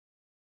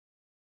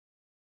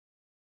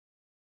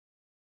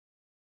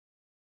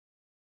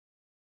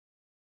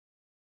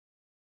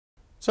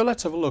So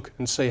let's have a look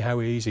and see how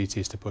easy it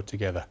is to put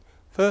together.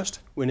 First,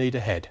 we need a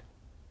head.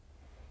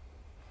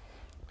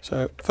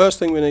 So first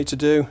thing we need to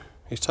do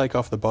is take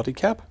off the body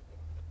cap,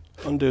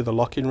 undo the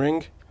locking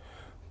ring,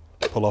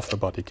 pull off the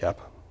body cap.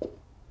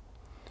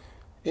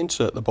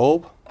 Insert the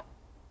bulb,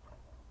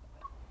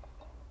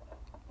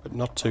 but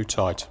not too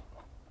tight.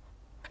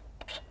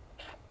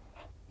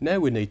 Now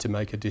we need to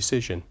make a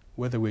decision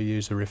whether we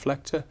use a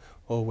reflector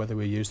or whether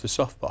we use the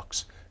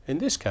softbox. In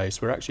this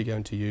case, we're actually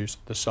going to use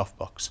the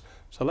softbox.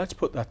 So let's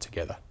put that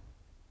together.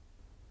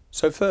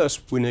 So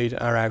first we need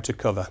our outer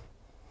cover.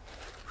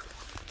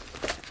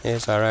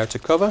 Here's our outer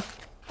cover,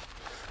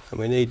 and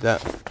we need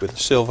that with the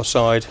silver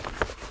side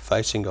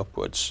facing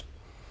upwards.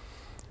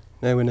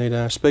 Now we need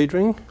our speed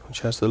ring,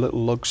 which has the little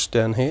lugs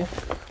down here.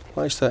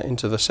 Place that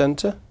into the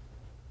centre.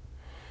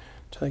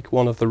 Take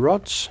one of the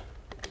rods,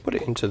 put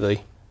it into the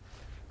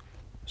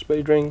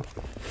speed ring,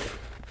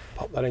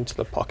 pop that into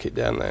the pocket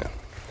down there.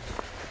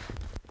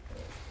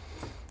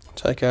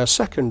 Take our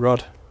second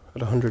rod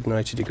at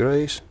 180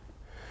 degrees,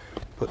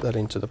 put that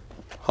into the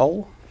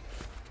hole,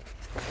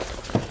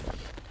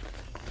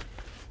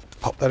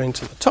 pop that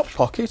into the top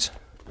pocket,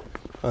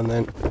 and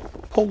then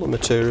pull the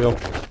material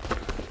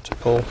to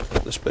pull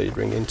the speed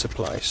ring into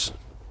place.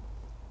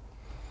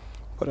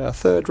 Put our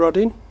third rod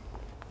in,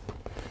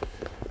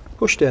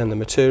 push down the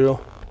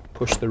material,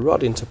 push the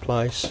rod into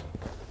place,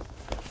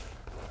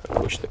 and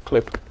push the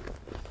clip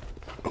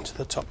into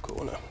the top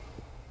corner.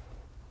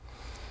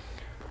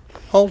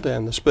 Hold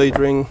down the speed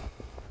ring,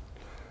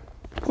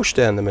 push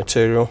down the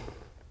material,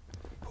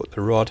 put the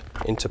rod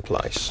into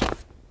place,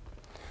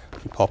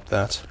 and pop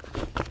that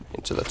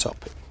into the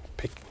top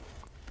pick.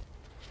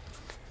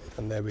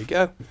 And there we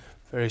go,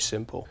 very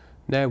simple.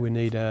 Now we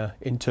need our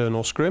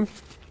internal scrim,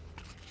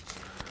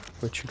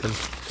 which you can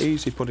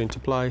easily put into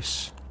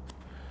place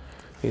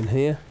in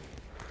here,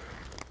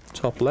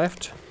 top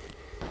left.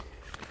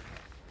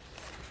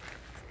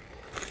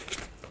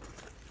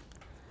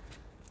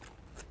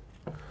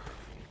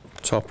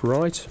 Top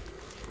right,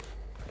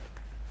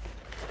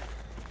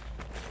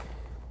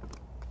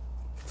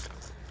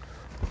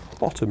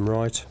 bottom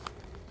right,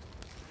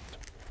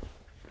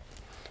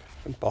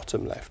 and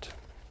bottom left.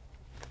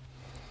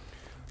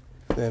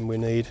 Then we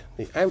need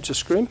the outer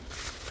scrim,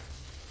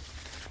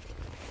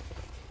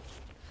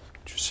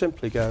 which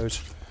simply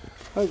goes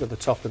over the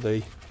top of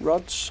the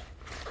rods.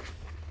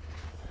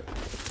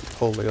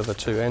 Pull the other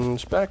two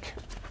ends back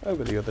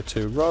over the other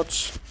two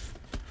rods.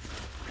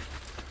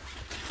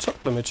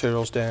 Tuck the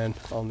materials down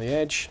on the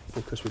edge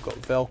because we've got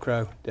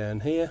Velcro down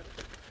here.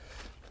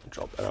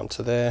 Drop that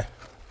onto there,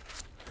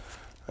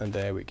 and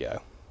there we go.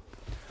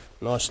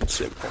 Nice and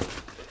simple.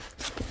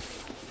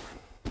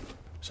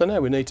 So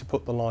now we need to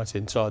put the light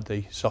inside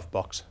the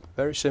softbox.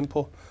 Very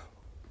simple.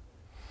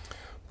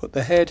 Put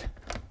the head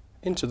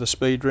into the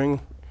speed ring,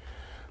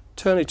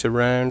 turn it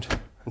around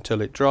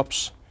until it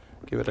drops,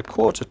 give it a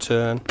quarter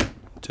turn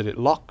until it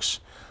locks,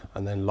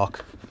 and then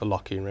lock the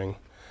locking ring.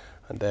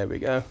 And there we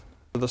go.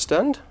 The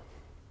stand,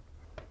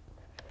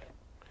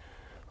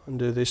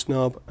 undo this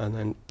knob and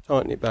then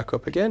tighten it back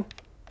up again,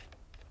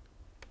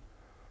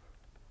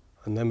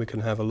 and then we can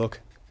have a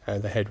look how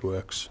the head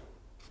works.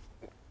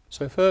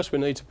 So first we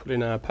need to put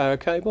in our power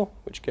cable,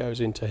 which goes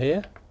into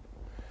here.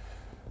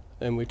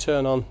 Then we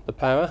turn on the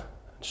power,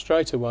 and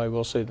straight away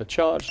we'll see the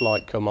charge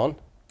light come on,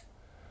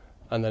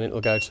 and then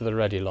it'll go to the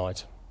ready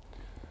light.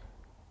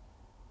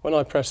 When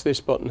I press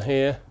this button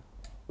here,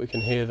 we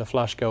can hear the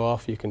flash go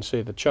off. You can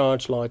see the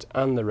charge light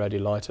and the ready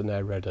light are now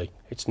ready.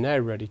 It's now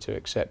ready to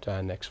accept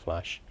our next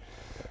flash.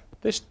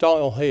 This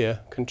dial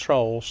here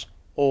controls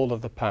all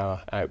of the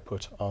power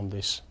output on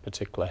this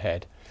particular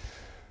head.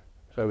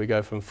 So we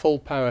go from full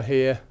power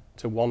here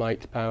to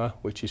 1/8 power,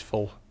 which is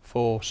full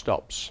 4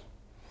 stops.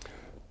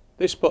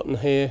 This button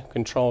here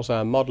controls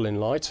our modelling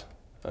light,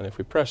 and if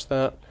we press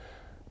that,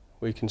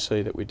 we can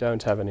see that we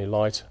don't have any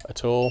light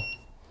at all.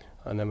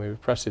 And then when we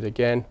press it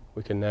again,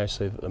 we can now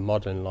see that the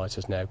modelling light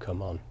has now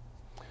come on.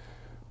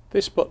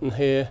 This button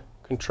here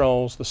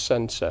controls the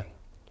sensor,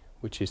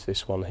 which is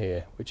this one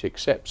here, which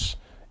accepts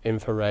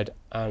infrared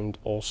and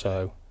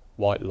also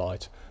white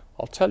light.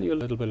 I'll tell you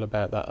a little bit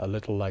about that a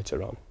little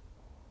later on.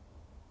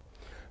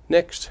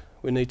 Next,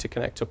 we need to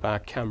connect up our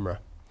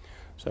camera.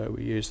 So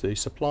we use the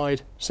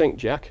supplied sync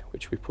jack,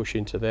 which we push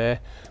into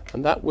there,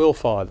 and that will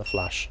fire the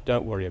flash.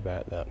 Don't worry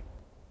about that.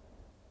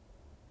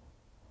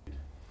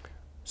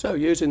 So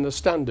using the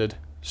standard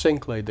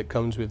sync lead that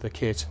comes with the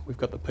kit, we've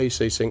got the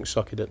PC sync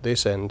socket at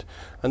this end,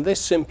 and this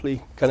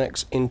simply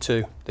connects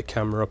into the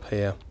camera up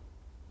here,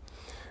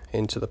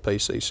 into the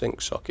PC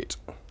sync socket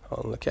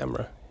on the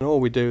camera. And all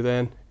we do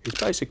then is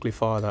basically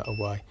fire that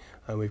away,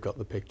 and we've got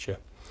the picture.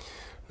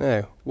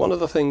 Now, one of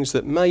the things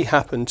that may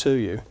happen to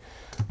you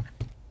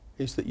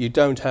is that you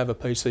don't have a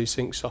PC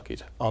sync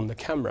socket on the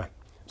camera.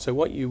 So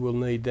what you will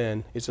need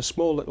then is a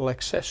small little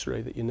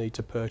accessory that you need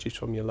to purchase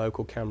from your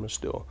local camera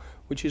store,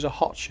 which is a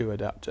hot shoe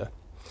adapter.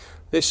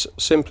 This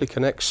simply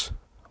connects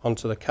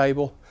onto the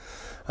cable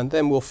and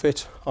then will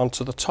fit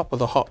onto the top of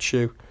the hot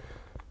shoe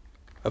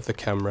of the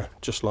camera,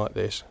 just like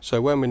this. So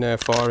when we now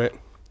fire it,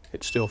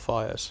 it still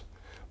fires.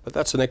 But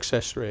that's an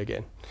accessory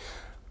again.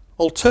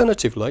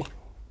 Alternatively,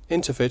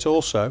 Interfit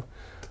also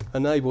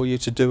enable you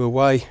to do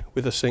away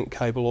with a sync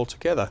cable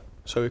altogether.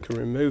 So we can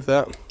remove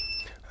that,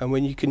 and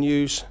when you can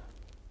use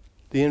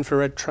the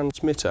infrared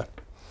transmitter,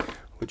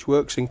 which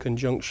works in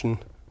conjunction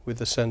with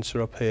the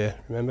sensor up here.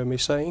 Remember me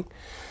saying?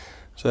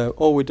 So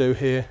all we do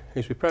here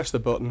is we press the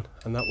button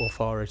and that will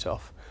fire it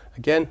off.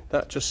 Again,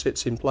 that just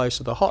sits in place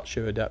of the hot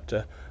shoe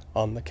adapter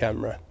on the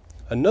camera.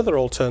 Another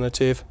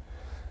alternative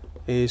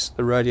is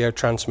the radio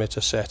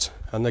transmitter set,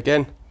 and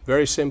again,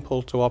 very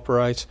simple to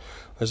operate.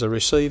 There's a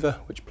receiver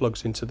which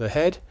plugs into the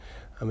head,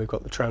 and we've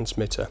got the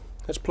transmitter.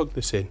 Let's plug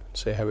this in and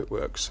see how it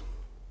works.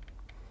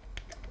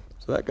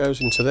 So that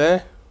goes into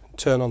there,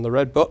 turn on the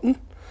red button,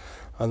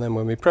 and then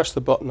when we press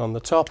the button on the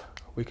top,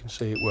 we can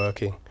see it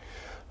working.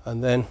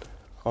 And then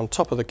on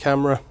top of the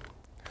camera,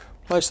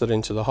 place that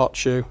into the hot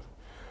shoe,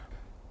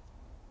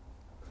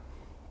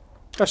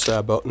 press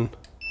our button,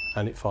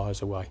 and it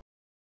fires away.